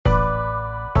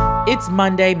It's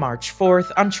Monday, March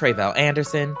 4th. I'm Tre'vell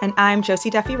Anderson. And I'm Josie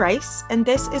Duffy Rice, and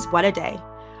this is What a Day,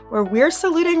 where we're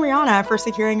saluting Rihanna for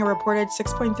securing a reported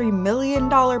 $6.3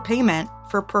 million payment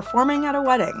for performing at a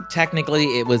wedding. Technically,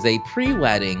 it was a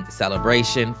pre-wedding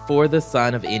celebration for the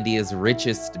son of India's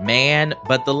richest man,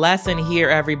 but the lesson here,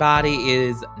 everybody,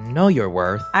 is know your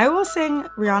worth. I will sing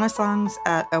Rihanna songs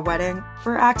at a wedding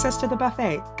for access to the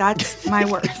buffet. That's my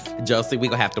worth. Josie, we're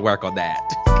going to have to work on that.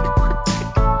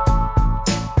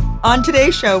 On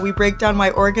today's show, we break down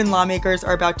why Oregon lawmakers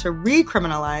are about to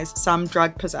recriminalize some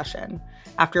drug possession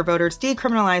after voters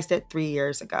decriminalized it 3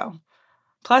 years ago.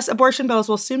 Plus, abortion bills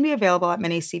will soon be available at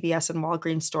many CVS and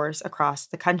Walgreens stores across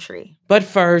the country. But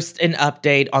first, an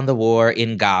update on the war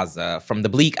in Gaza. From the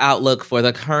bleak outlook for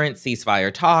the current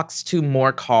ceasefire talks to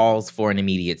more calls for an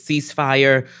immediate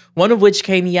ceasefire, one of which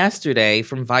came yesterday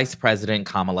from Vice President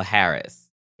Kamala Harris.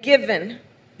 Given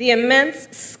the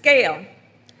immense scale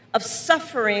of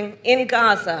suffering in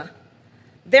Gaza,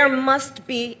 there must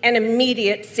be an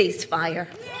immediate ceasefire.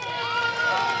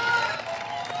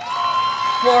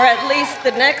 For at least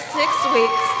the next 6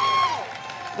 weeks,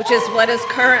 which is what is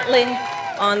currently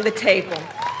on the table.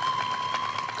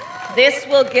 This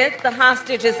will get the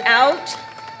hostages out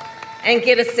and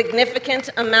get a significant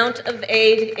amount of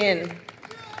aid in.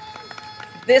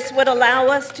 This would allow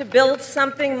us to build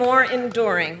something more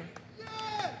enduring,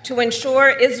 to ensure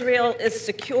Israel is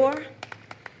secure,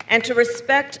 and to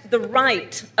respect the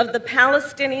right of the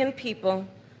Palestinian people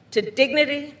to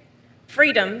dignity,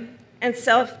 freedom, and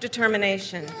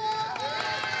self-determination.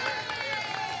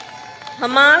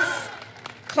 Hamas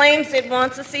claims it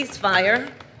wants a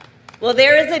ceasefire. Well,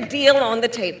 there is a deal on the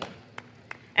table.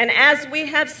 And as we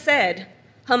have said,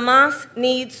 Hamas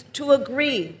needs to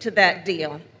agree to that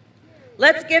deal.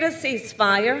 Let's get a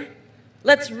ceasefire.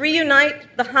 Let's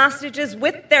reunite the hostages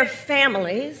with their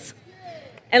families,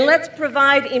 and let's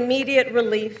provide immediate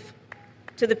relief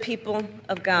to the people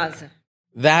of Gaza.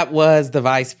 That was the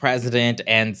vice president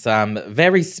and some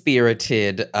very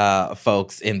spirited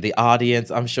folks in the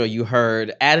audience. I'm sure you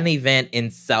heard at an event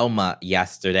in Selma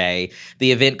yesterday.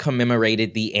 The event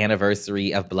commemorated the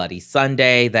anniversary of Bloody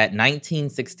Sunday, that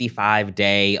 1965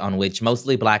 day on which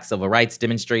mostly Black civil rights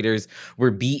demonstrators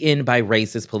were beaten by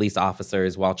racist police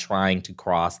officers while trying to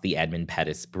cross the Edmund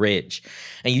Pettus Bridge.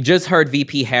 And you just heard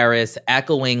VP Harris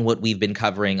echoing what we've been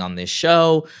covering on this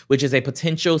show, which is a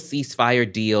potential ceasefire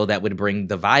deal that would bring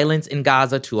the violence in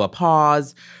Gaza to a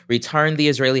pause, return the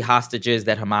Israeli hostages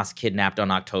that Hamas kidnapped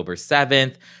on October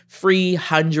 7th, free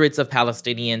hundreds of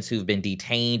Palestinians who've been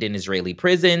detained in Israeli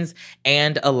prisons,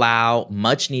 and allow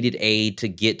much-needed aid to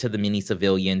get to the many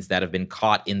civilians that have been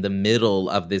caught in the middle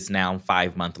of this now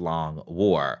 5-month-long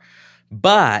war.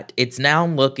 But it's now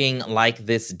looking like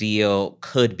this deal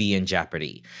could be in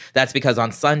jeopardy. That's because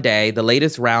on Sunday, the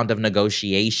latest round of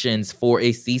negotiations for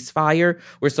a ceasefire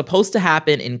were supposed to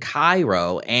happen in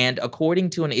Cairo. And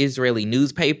according to an Israeli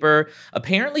newspaper,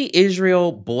 apparently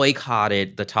Israel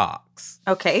boycotted the talks.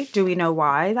 Okay, do we know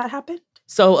why that happened?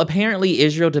 So apparently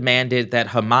Israel demanded that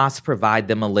Hamas provide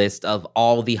them a list of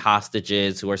all the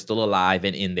hostages who are still alive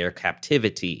and in their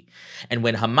captivity. And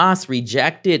when Hamas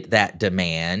rejected that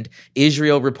demand,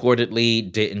 Israel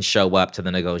reportedly didn't show up to the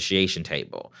negotiation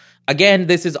table. Again,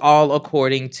 this is all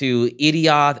according to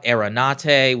Idioth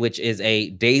Aronate, which is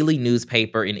a daily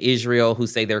newspaper in Israel who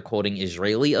say they're quoting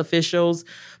Israeli officials.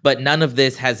 But none of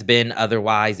this has been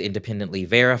otherwise independently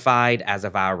verified as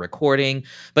of our recording.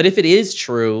 But if it is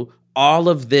true, all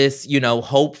of this,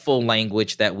 hopeful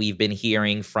language that we've been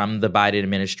hearing from the Biden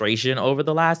administration over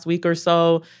the last week or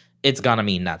so, it's gonna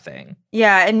mean nothing.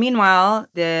 Yeah, and meanwhile,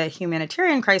 the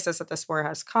humanitarian crisis that this war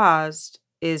has caused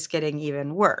is getting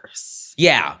even worse.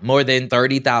 Yeah, more than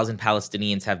 30,000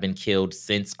 Palestinians have been killed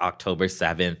since October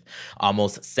 7th,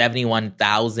 almost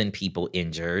 71,000 people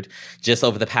injured. Just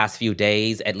over the past few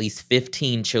days, at least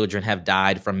 15 children have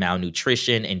died from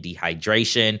malnutrition and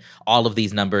dehydration. All of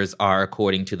these numbers are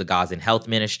according to the Gazan Health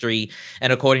Ministry.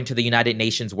 And according to the United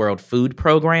Nations World Food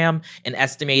Program, an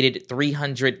estimated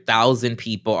 300,000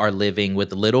 people are living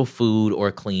with little food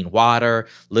or clean water.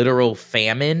 Literal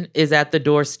famine is at the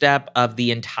doorstep of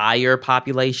the entire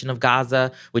population of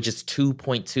Gaza, which is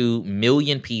 2.2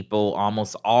 million people,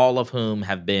 almost all of whom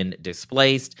have been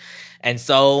displaced. And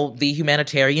so the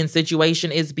humanitarian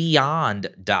situation is beyond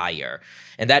dire.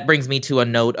 And that brings me to a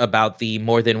note about the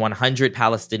more than 100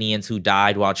 Palestinians who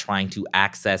died while trying to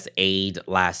access aid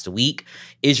last week.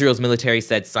 Israel's military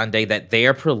said Sunday that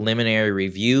their preliminary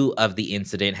review of the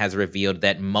incident has revealed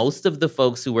that most of the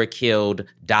folks who were killed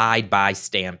died by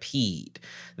stampede.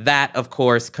 That, of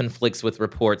course, conflicts with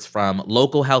reports from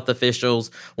local health officials,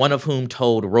 one of whom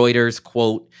told Reuters,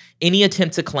 quote, "Any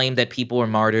attempt to claim that people were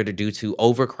martyred due to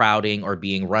overcrowding or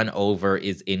being run over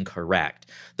is incorrect.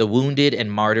 The wounded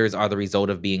and martyrs are the result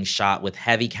of being shot with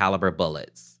heavy caliber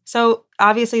bullets." So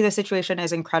obviously the situation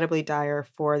is incredibly dire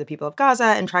for the people of Gaza,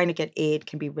 and trying to get aid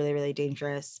can be really, really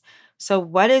dangerous. So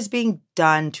what is being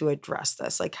done to address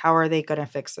this? Like, how are they going to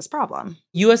fix this problem?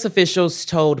 U.S. officials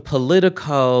told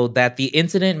Politico that the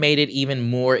incident made it even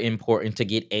more important to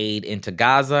get aid into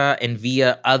Gaza and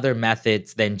via other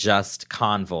methods than just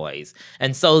convoys.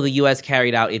 And so the U.S.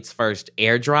 carried out its first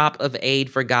airdrop of aid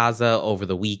for Gaza over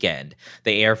the weekend.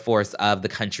 The Air Force of the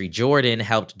country Jordan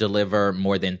helped deliver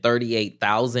more than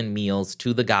 38,000 meals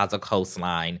to the Gaza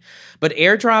coastline. But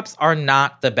airdrops are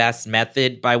not the best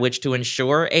method by which to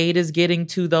ensure aid is getting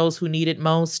to those who need it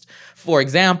most. For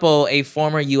example, a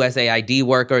former USAID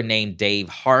worker named Dave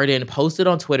Harden posted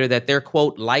on Twitter that they're,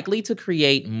 quote, likely to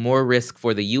create more risk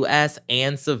for the U.S.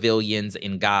 and civilians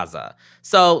in Gaza.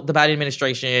 So the Biden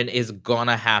administration is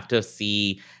gonna have to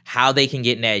see how they can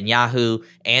get Netanyahu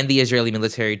and the Israeli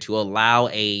military to allow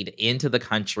aid into the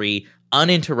country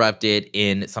uninterrupted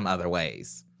in some other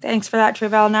ways. Thanks for that,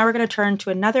 Tre'vell. Now we're going to turn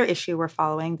to another issue we're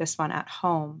following, this one at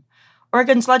home.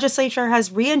 Oregon's legislature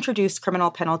has reintroduced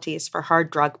criminal penalties for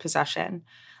hard drug possession.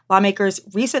 Lawmakers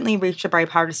recently reached a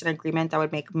bipartisan agreement that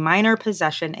would make minor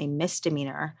possession a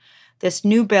misdemeanor. This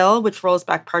new bill, which rolls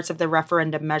back parts of the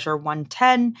referendum Measure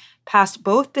 110, passed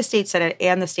both the state Senate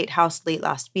and the state House late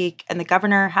last week, and the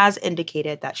governor has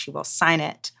indicated that she will sign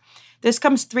it. This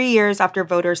comes 3 years after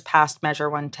voters passed Measure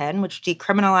 110, which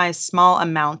decriminalized small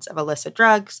amounts of illicit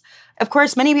drugs. Of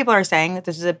course, many people are saying that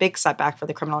this is a big setback for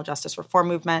the criminal justice reform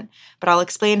movement, but I'll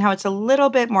explain how it's a little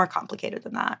bit more complicated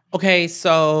than that. Okay,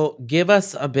 so give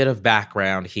us a bit of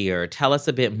background here. Tell us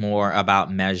a bit more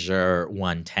about Measure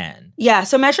 110. Yeah,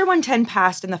 so Measure 110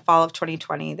 passed in the fall of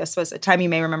 2020. This was a time you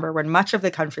may remember when much of the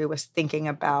country was thinking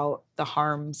about the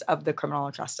harms of the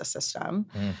criminal justice system.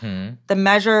 Mm-hmm. The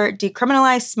measure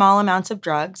decriminalized small amounts of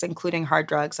drugs, including hard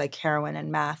drugs like heroin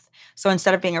and meth. So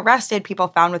instead of being arrested, people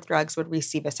found with drugs would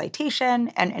receive a citation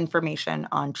and information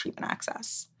on treatment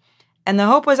access. And the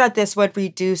hope was that this would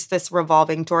reduce this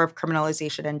revolving door of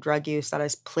criminalization and drug use that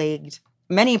has plagued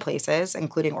many places,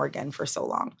 including Oregon, for so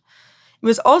long. It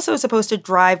was also supposed to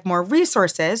drive more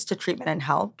resources to treatment and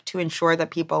help to ensure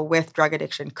that people with drug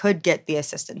addiction could get the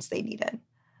assistance they needed.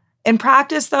 In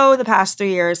practice, though, the past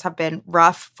 3 years have been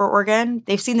rough for Oregon.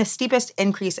 They've seen the steepest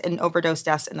increase in overdose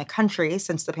deaths in the country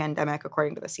since the pandemic,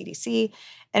 according to the CDC.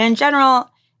 And in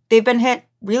general, they've been hit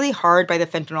really hard by the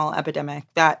fentanyl epidemic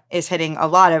that is hitting a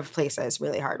lot of places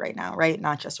really hard right now, right?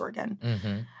 Not just Oregon.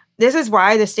 Mm-hmm. This is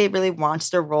why the state really wants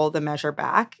to roll the measure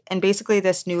back. And basically,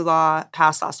 this new law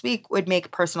passed last week would make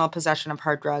personal possession of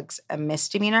hard drugs a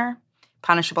misdemeanor,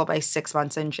 punishable by 6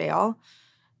 months in jail.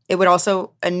 It would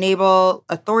also enable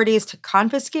authorities to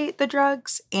confiscate the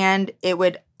drugs, and it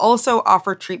would also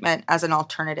offer treatment as an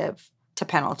alternative to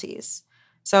penalties.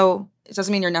 So it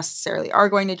doesn't mean you necessarily are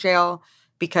going to jail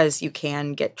because you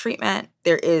can get treatment.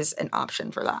 There is an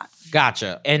option for that.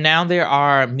 Gotcha. And now there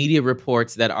are media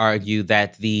reports that argue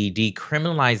that the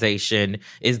decriminalization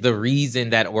is the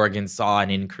reason that Oregon saw an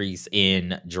increase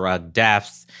in drug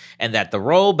deaths, and that the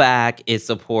rollback is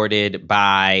supported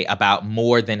by about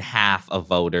more than half of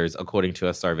voters, according to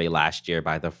a survey last year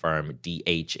by the firm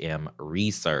DHM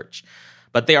Research.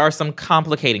 But there are some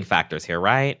complicating factors here,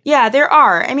 right? Yeah, there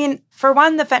are. I mean, for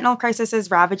one, the fentanyl crisis is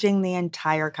ravaging the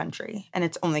entire country, and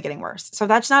it's only getting worse. So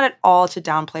that's not at all to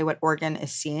downplay what Oregon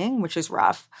is seeing, which is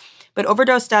rough. But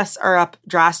overdose deaths are up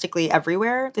drastically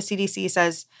everywhere. The CDC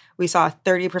says we saw a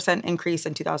 30% increase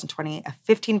in 2020, a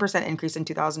 15% increase in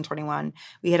 2021.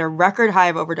 We hit a record high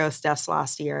of overdose deaths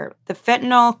last year. The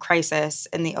fentanyl crisis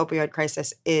and the opioid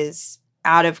crisis is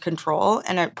out of control,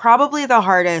 and probably the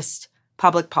hardest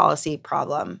public policy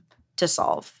problem to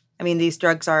solve. I mean, these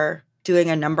drugs are doing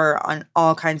a number on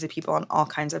all kinds of people in all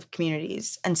kinds of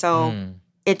communities. And so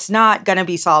it's not going to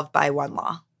be solved by one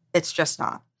law. It's just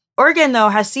not. Oregon, though,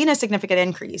 has seen a significant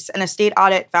increase, and a state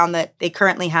audit found that they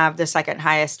currently have the second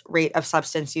highest rate of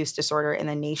substance use disorder in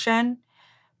the nation.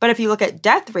 But if you look at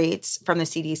death rates from the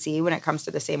CDC when it comes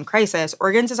to the same crisis,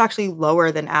 Oregon's is actually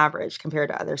lower than average compared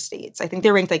to other states. I think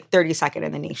they're ranked like 32nd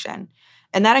in the nation.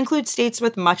 And that includes states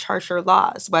with much harsher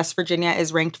laws. West Virginia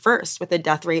is ranked first with a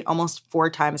death rate almost 4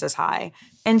 times as high.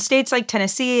 And states like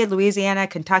Tennessee, Louisiana,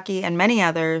 Kentucky, and many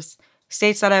others,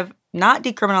 states that have not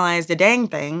decriminalized a dang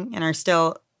thing and are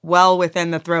still well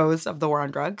within the throes of the war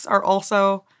on drugs, are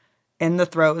also in the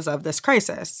throes of this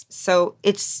crisis. So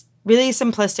it's really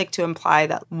simplistic to imply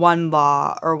that one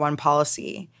law or one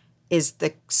policy is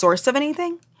the source of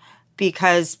anything.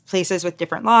 because places with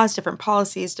different laws, different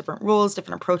policies, different rules,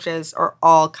 different approaches are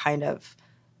all kind of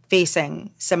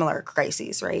facing similar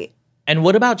crises, right? And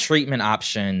what about treatment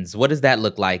options? What does that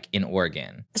look like in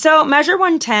Oregon? So Measure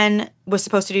 110 was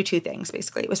supposed to do two things,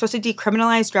 basically. It was supposed to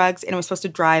decriminalize drugs, and it was supposed to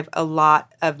drive a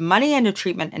lot of money into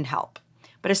treatment and help.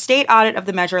 But a state audit of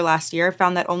the measure last year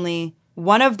found that only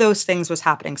one of those things was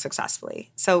happening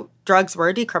successfully. So drugs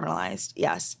were decriminalized,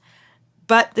 yes.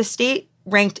 But the state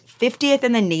ranked 50th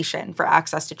in the nation for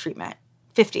access to treatment.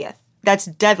 50th. That's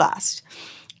dead last.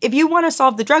 If you want to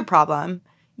solve the drug problem,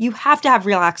 you have to have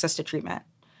real access to treatment.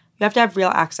 You have to have real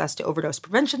access to overdose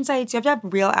prevention sites. You have to have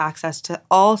real access to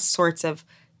all sorts of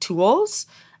tools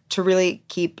to really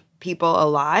keep people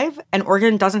alive. And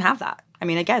Oregon doesn't have that. I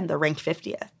mean, again, they're ranked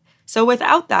 50th. So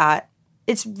without that,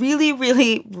 it's really,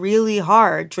 really, really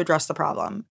hard to address the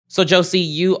problem. So, Josie,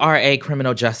 you are a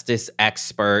criminal justice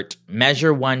expert.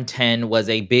 Measure 110 was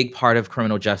a big part of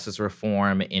criminal justice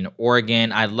reform in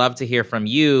Oregon. I'd love to hear from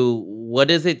you. What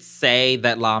does it say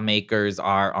that lawmakers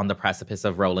are on the precipice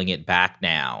of rolling it back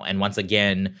now? And once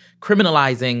again,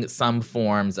 criminalizing some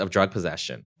forms of drug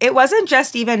possession. It wasn't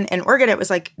just even in Oregon. It was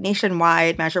like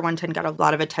nationwide. Measure 110 got a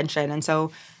lot of attention. And so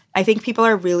I think people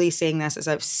are really seeing this as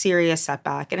a serious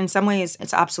setback. And in some ways,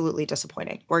 it's absolutely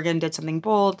disappointing. Oregon did something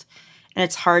bold. And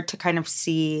it's hard to kind of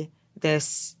see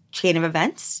this chain of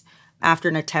events after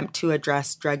an attempt to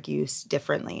address drug use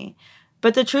differently.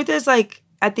 But the truth is, like,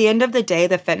 at the end of the day,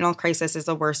 the fentanyl crisis is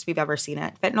the worst we've ever seen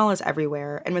it. Fentanyl is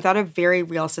everywhere. And without a very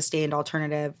real sustained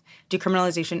alternative,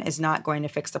 decriminalization is not going to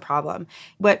fix the problem.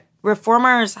 What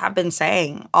reformers have been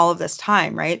saying all of this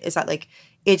time, right, is that, like,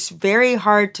 it's very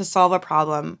hard to solve a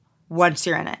problem once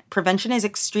you're in it. Prevention is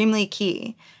extremely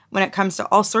key when it comes to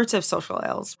all sorts of social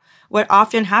ills. What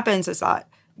often happens is that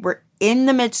we're in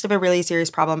the midst of a really serious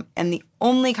problem, and the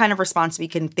only kind of response we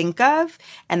can think of,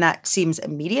 and that seems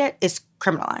immediate, is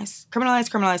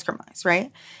criminalize,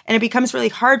 right? And it becomes really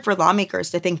hard for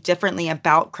lawmakers to think differently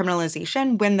about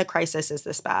criminalization when the crisis is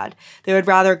this bad. They would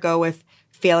rather go with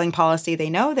failing policy they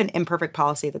know than imperfect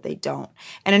policy that they don't.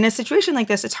 And in a situation like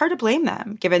this, it's hard to blame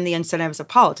them, given the incentives of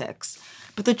politics.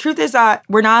 But the truth is that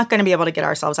we're not going to be able to get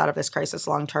ourselves out of this crisis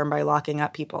long term by locking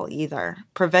up people either.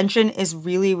 Prevention is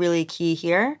really, really key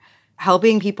here.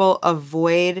 Helping people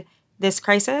avoid this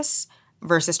crisis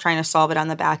versus trying to solve it on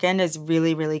the back end is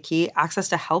really, really key. Access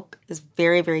to help is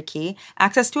very, very key.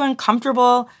 Access to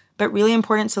uncomfortable but really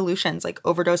important solutions like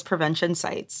overdose prevention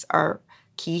sites are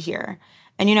key here.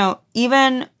 And, you know,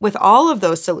 even with all of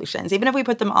those solutions, even if we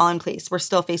put them all in place, we're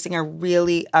still facing a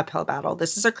really uphill battle.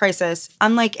 This is a crisis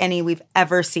unlike any we've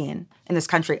ever seen in this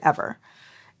country ever.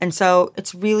 And so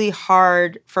it's really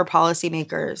hard for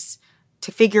policymakers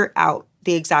to figure out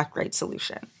the exact right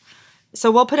solution. So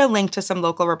we'll put a link to some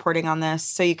local reporting on this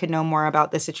so you can know more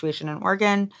about the situation in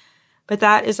Oregon. But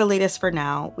that is the latest for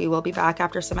now. We will be back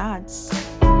after some ads.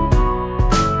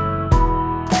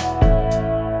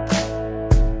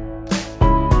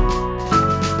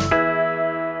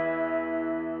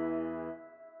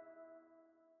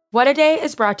 What a Day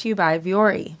is brought to you by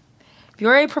Vuori.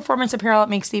 Vuori Performance Apparel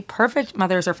makes the perfect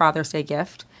Mother's or Father's Day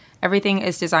gift. Everything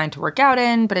is designed to work out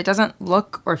in, but it doesn't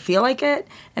look or feel like it.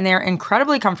 And they're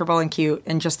incredibly comfortable and cute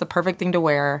and just the perfect thing to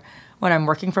wear when I'm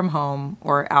working from home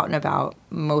or out and about,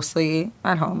 mostly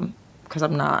at home because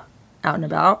I'm not out and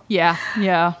about. Yeah.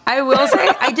 I will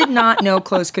say I did not know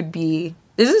clothes could be...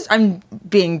 I'm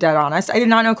being dead honest. I did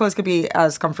not know clothes could be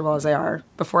as comfortable as they are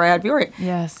before I had Vuori.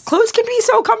 Yes. Clothes can be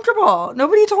so comfortable.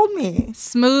 Nobody told me.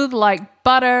 Smooth like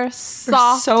butter,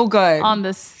 soft. So good. On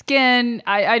the skin.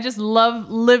 I just love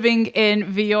living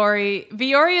in Vuori.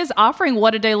 Vuori is offering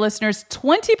What a Day listeners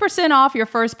 20% off your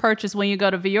first purchase when you go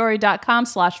to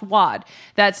vuori.com/WAD.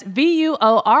 That's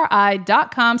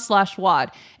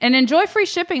VUORI.com/WAD. And enjoy free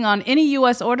shipping on any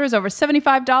U.S. orders over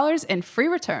 $75 and free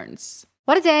returns.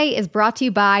 What a Day is brought to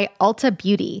you by Ulta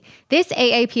Beauty. This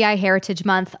AAPI Heritage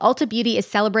Month, Ulta Beauty is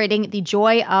celebrating the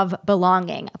joy of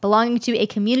belonging to a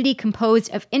community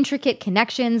composed of intricate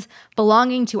connections,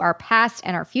 belonging to our past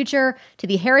and our future, to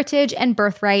the heritage and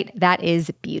birthright that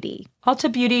is beauty.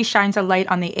 Ulta Beauty shines a light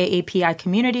on the AAPI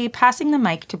community, passing the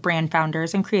mic to brand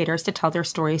founders and creators to tell their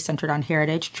stories centered on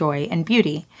heritage, joy, and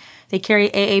beauty. They carry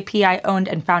AAPI-owned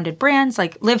and founded brands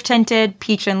like Live Tinted,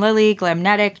 Peach and Lily,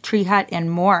 Glamnetic, Tree Hut, and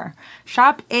more.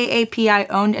 Shop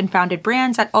AAPI-owned and founded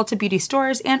brands at Ulta Beauty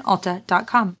stores and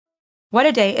Ulta.com. What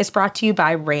a Day is brought to you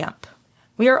by Ramp.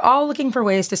 We are all looking for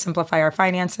ways to simplify our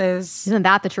finances. Isn't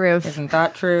that the truth? Isn't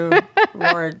that true?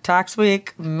 Lord, tax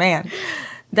week, man.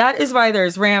 That is why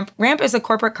there's Ramp. Ramp is a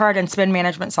corporate card and spend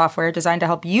management software designed to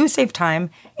help you save time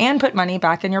and put money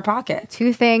back in your pocket.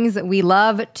 Two things we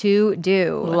love to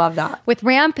do. Love that. With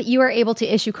Ramp, you are able to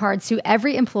issue cards to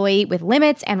every employee with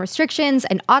limits and restrictions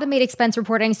and automate expense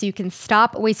reporting so you can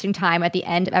stop wasting time at the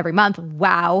end of every month.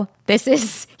 Wow. This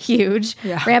is huge.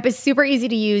 Yeah. Ramp is super easy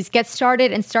to use. Get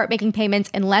started and start making payments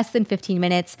in less than 15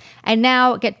 minutes. And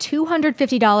now get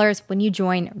 $250 when you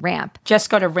join Ramp. Just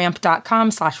go to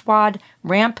ramp.com/WAD,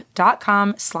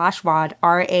 ramp.com/WAD,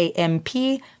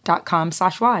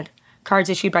 ramp.com/WAD. Cards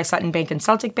issued by Sutton Bank and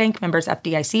Celtic Bank, members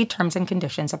FDIC, terms and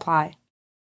conditions apply.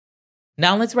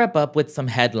 Now let's wrap up with some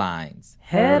headlines.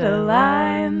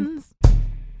 Headlines.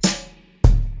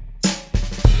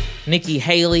 Nikki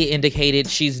Haley indicated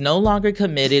she's no longer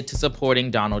committed to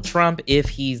supporting Donald Trump if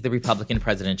he's the Republican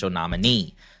presidential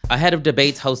nominee. Ahead of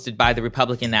debates hosted by the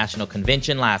Republican National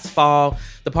Convention last fall,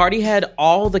 the party had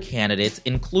all the candidates,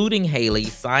 including Haley,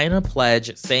 sign a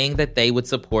pledge saying that they would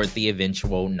support the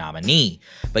eventual nominee.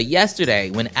 But yesterday,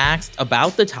 when asked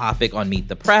about the topic on Meet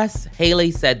the Press,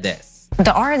 Haley said this. The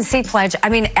RNC pledge,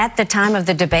 at the time of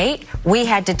the debate, we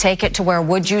had to take it to where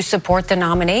would you support the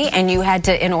nominee? And you had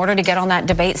to, in order to get on that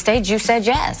debate stage, you said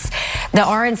yes. The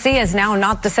RNC is now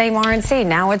not the same RNC.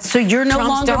 Now it's So you're no Trump's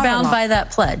longer bound daughter-in-law. by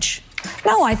that pledge?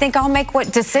 No, I think I'll make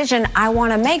what decision I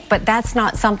want to make, but that's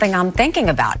not something I'm thinking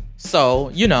about.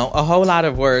 So, a whole lot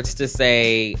of words to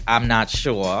say, I'm not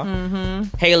sure.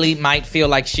 Haley might feel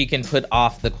like she can put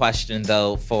off the question,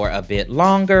 though, for a bit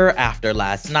longer after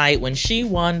last night when she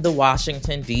won the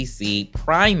Washington, D.C.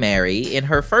 primary in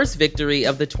her first victory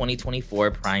of the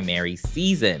 2024 primary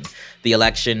season. The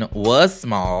election was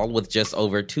small, with just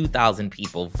over 2,000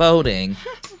 people voting,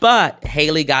 but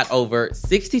Haley got over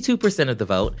 62% of the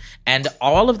vote and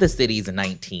all of the city's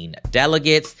 19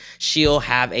 delegates. She'll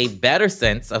have a better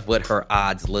sense of what her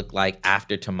odds look like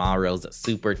after tomorrow's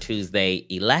Super Tuesday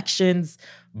elections,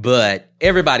 but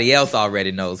everybody else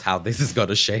already knows how this is going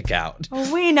to shake out.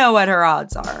 Well, we know what her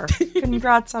odds are.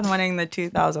 Congrats on winning the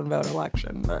 2,000 vote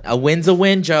election. But A win's a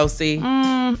win, Josie.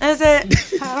 is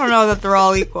it? I don't know that they're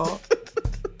all equal.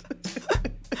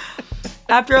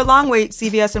 After a long wait,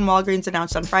 CVS and Walgreens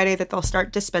announced on Friday that they'll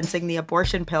start dispensing the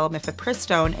abortion pill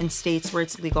mifepristone in states where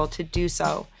it's legal to do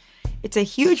so. It's a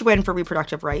huge win for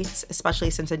reproductive rights, especially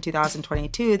since in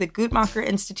 2022, the Guttmacher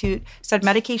Institute said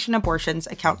medication abortions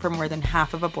account for more than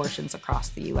half of abortions across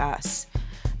the U.S.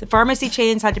 The pharmacy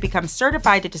chains had to become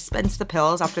certified to dispense the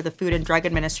pills after the Food and Drug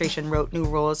Administration wrote new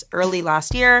rules early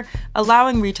last year,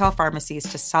 allowing retail pharmacies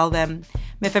to sell them.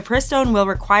 Mifepristone will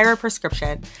require a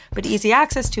prescription, but easy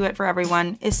access to it for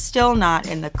everyone is still not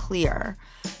in the clear.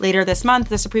 Later this month,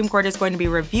 the Supreme Court is going to be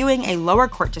reviewing a lower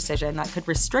court decision that could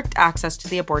restrict access to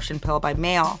the abortion pill by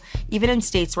mail, even in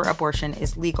states where abortion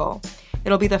is legal.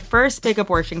 It'll be the first big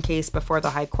abortion case before the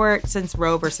High Court since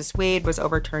Roe v. Wade was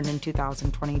overturned in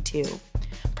 2022.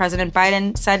 President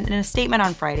Biden said in a statement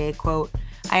on Friday, quote,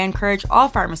 "I encourage all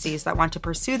pharmacies that want to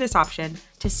pursue this option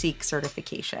to seek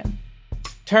certification."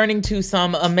 Turning to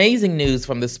some amazing news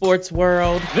from the sports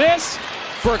world. This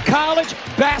for college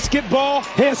basketball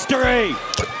history.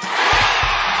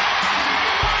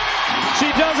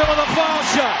 She does it with a foul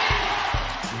shot.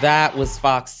 That was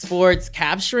Fox Sports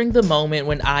capturing the moment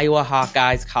when Iowa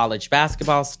Hawkeyes college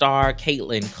basketball star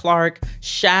Caitlin Clark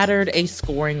shattered a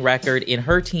scoring record in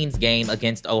her team's game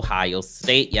against Ohio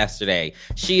State yesterday.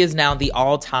 She is now the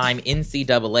all-time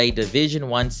NCAA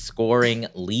Division I scoring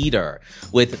leader.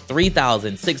 With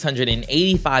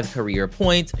 3,685 career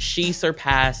points, she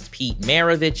surpassed Pete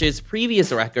Maravich's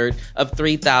previous record of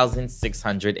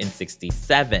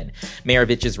 3,667.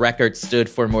 Maravich's record stood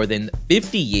for more than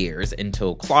 50 years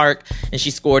until Clark, and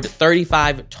she scored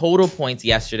 35 total points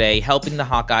yesterday, helping the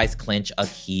Hawkeyes clinch a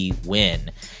key win.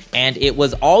 And it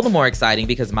was all the more exciting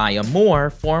because Maya Moore,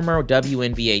 former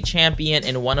WNBA champion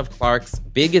and one of Clark's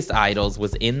biggest idols,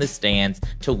 was in the stands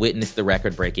to witness the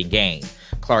record-breaking game.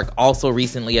 Clark also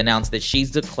recently announced that she's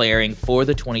declaring for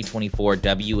the 2024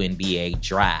 WNBA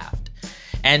draft.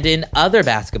 And in other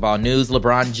basketball news,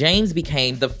 LeBron James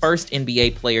became the first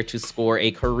NBA player to score a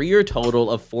career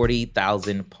total of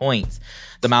 40,000 points.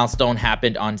 The milestone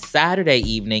happened on Saturday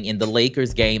evening in the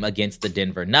Lakers game against the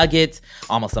Denver Nuggets.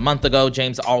 Almost a month ago,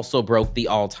 James also broke the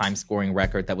all-time scoring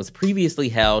record that was previously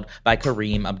held by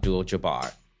Kareem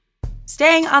Abdul-Jabbar.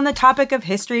 Staying on the topic of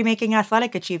history-making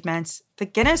athletic achievements, the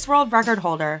Guinness World Record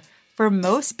holder for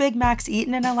most Big Macs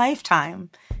eaten in a lifetime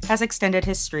has extended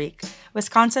his streak.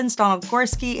 Wisconsin's Donald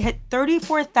Gorski hit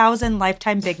 34,000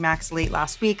 lifetime Big Macs late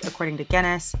last week, according to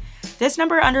Guinness. This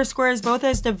number underscores both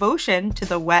his devotion to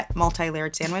the wet,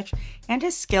 multi-layered sandwich and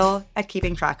his skill at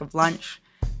keeping track of lunch.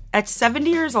 At 70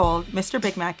 years old, Mr.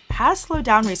 Big Mac has slowed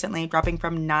down recently, dropping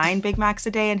from 9 Big Macs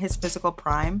a day in his physical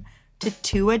prime to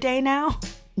 2 a day now.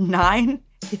 9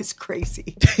 is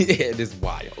crazy. It is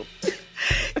wild.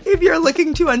 If you're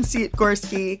looking to unseat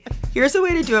Gorski, here's a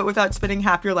way to do it without spending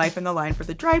half your life in the line for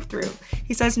the drive-thru.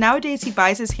 He says nowadays he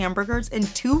buys his hamburgers in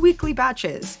 2 weekly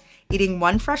batches, eating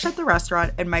one fresh at the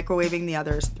restaurant and microwaving the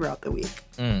others throughout the week.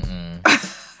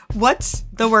 What's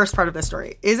the worst part of this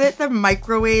story? Is it the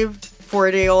microwaved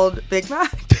 4-day-old Big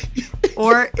Mac?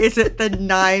 Or is it the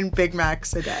 9 Big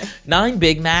Macs a day? 9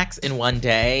 Big Macs in one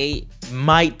day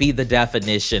might be the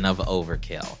definition of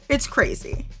overkill. It's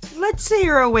crazy. Let's say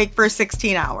you're awake for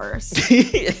 16 hours.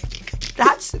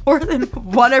 That's more than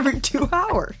 1 every 2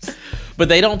 hours. But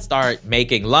they don't start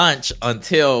making lunch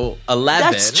until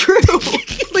 11. That's true.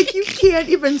 Like, you can't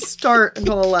even start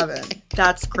until 11.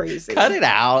 That's crazy. Cut it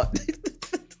out.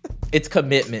 It's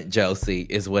commitment, Josie,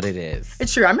 is what it is.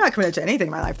 It's true. I'm not committed to anything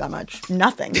in my life that much.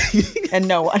 Nothing. And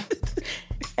no one.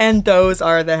 And those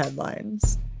are the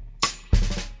headlines.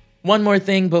 One more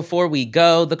thing before we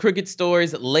go. The Crooked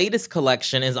Store's latest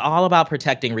collection is all about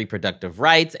protecting reproductive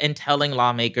rights and telling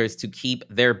lawmakers to keep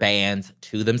their bans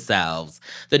to themselves.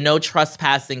 The No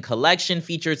Trespassing collection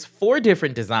features 4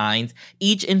 different designs,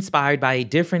 each inspired by a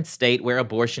different state where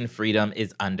abortion freedom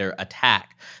is under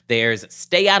attack. There's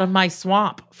Stay Out of My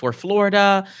Swamp for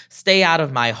Florida, Stay Out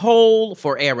of My Hole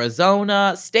for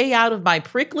Arizona, Stay Out of My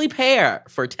Prickly Pear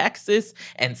for Texas,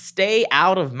 and Stay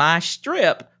Out of My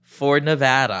Strip for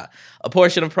Nevada. A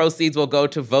portion of proceeds will go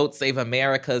to Vote Save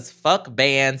America's Fuck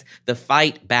Bans, the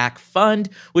Fight Back Fund,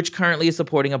 which currently is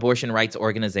supporting abortion rights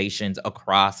organizations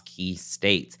across key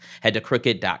states. Head to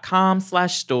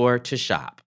crooked.com/store to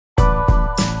shop.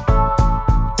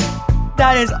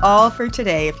 That is all for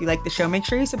today. If you like the show, make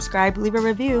sure you subscribe, leave a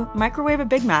review, microwave a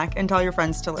Big Mac, and tell your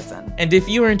friends to listen. And if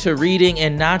you're into reading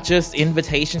and not just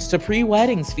invitations to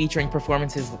pre-weddings featuring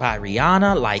performances by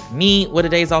Rihanna, like me, What A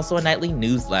Day is also a nightly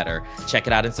newsletter. Check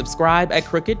it out and subscribe at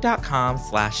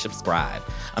crooked.com/subscribe.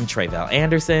 I'm Tre'vell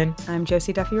Anderson. I'm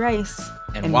Josie Duffy Rice.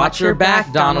 And watch your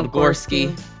back, Donald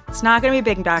Gorski. It's not going to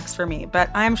be Big Macs for me, but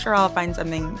I'm sure I'll find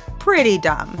something pretty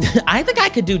dumb. I think I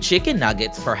could do chicken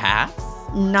nuggets, perhaps.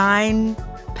 9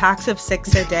 packs of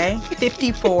 6 a day,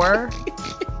 54.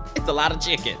 It's a lot of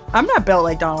chicken. I'm not built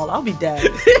like Donald. I'll be dead.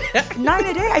 9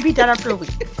 a day? I'd be dead after a week.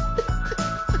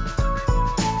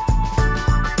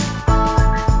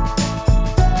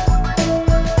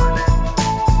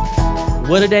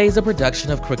 What A Day is a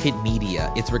production of Crooked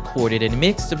Media. It's recorded and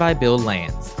mixed by Bill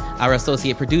Lance. Our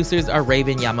associate producers are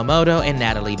Raven Yamamoto and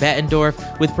Natalie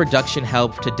Bettendorf, with production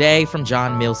help today from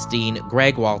John Milstein,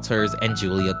 Greg Walters, and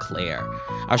Julia Clare.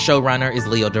 Our showrunner is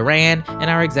Leo Duran, and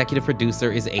our executive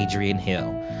producer is Adrian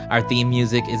Hill. Our theme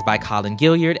music is by Colin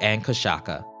Gilliard and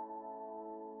Kashaka.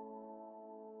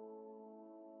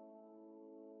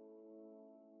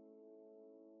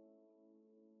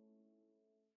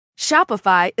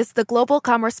 Shopify is the global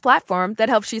commerce platform that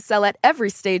helps you sell at every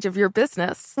stage of your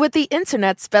business. With the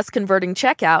internet's best converting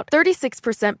checkout,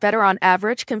 36% better on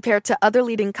average compared to other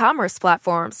leading commerce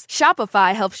platforms,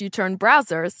 Shopify helps you turn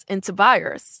browsers into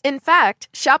buyers. In fact,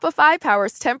 Shopify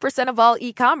powers 10% of all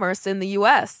e-commerce in the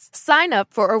U.S. Sign up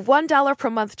for a $1 per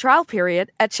month trial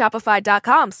period at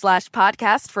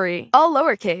shopify.com/podcastfree. All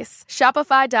lowercase,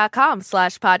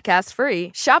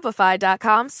 shopify.com/podcastfree,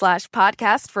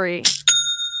 shopify.com/podcastfree.